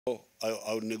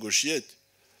I would negotiate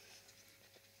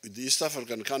with the East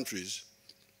African countries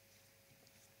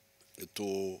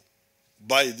to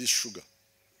buy this sugar,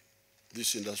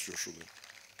 this industrial sugar.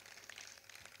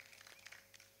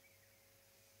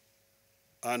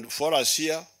 And for us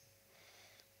here,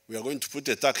 we are going to put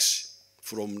a tax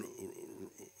from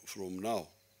now,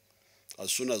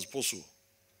 as soon as possible,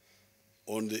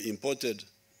 on the imported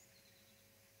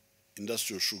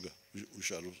industrial sugar. We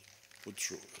shall put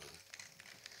through.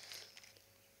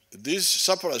 This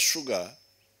surplus sugar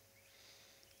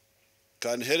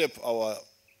can help our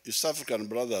East African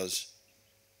brothers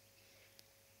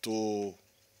to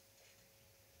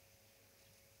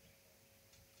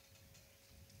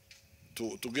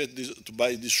get this, to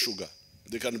buy this sugar.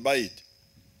 They can buy it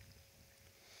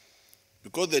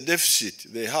because the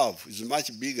deficit they have is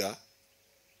much bigger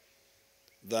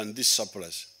than this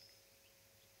surplus.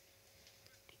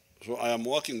 So I am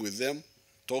working with them,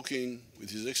 talking with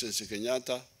His Excellency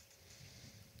Kenyatta,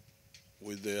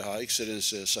 with Her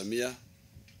Excellency Samia.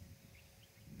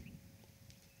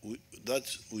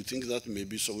 We think that may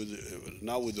be so.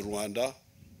 Now with Rwanda,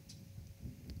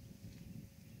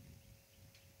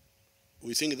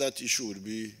 we think that issue will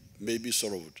be maybe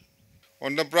solved.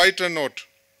 On a brighter note,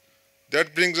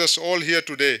 that brings us all here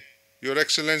today. Your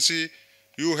Excellency,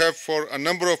 you have for a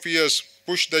number of years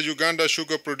pushed the Uganda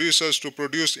sugar producers to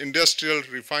produce industrial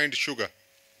refined sugar.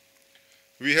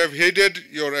 We have heeded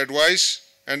your advice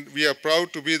and we are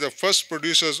proud to be the first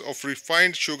producers of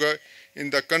refined sugar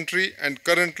in the country and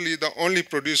currently the only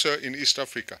producer in East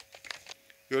Africa.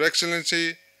 Your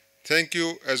Excellency, thank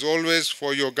you as always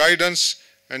for your guidance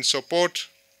and support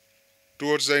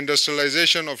towards the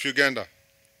industrialization of Uganda.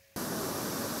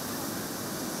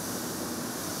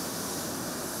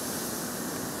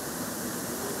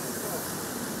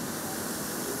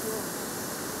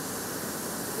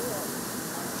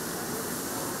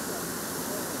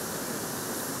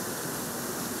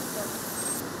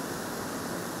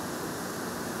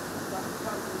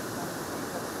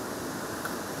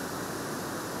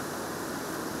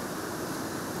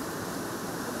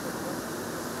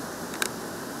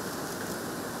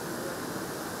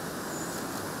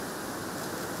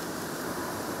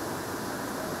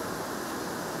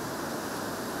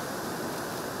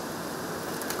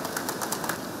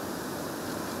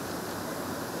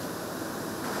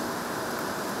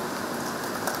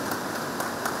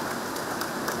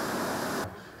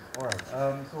 All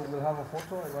right, so we'll have a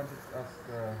photo. I want to ask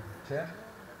the Chair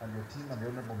and your team and the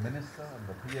Honorable Minister and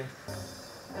the PS.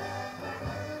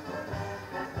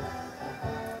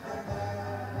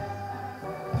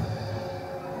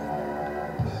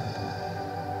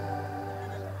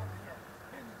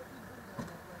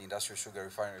 The Industrial Sugar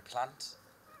Refinery plant,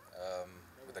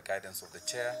 with the guidance of the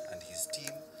Chair and his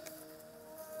team,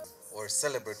 or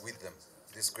celebrate with them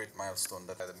this great milestone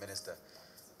that the Minister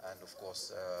and of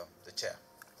course the Chair.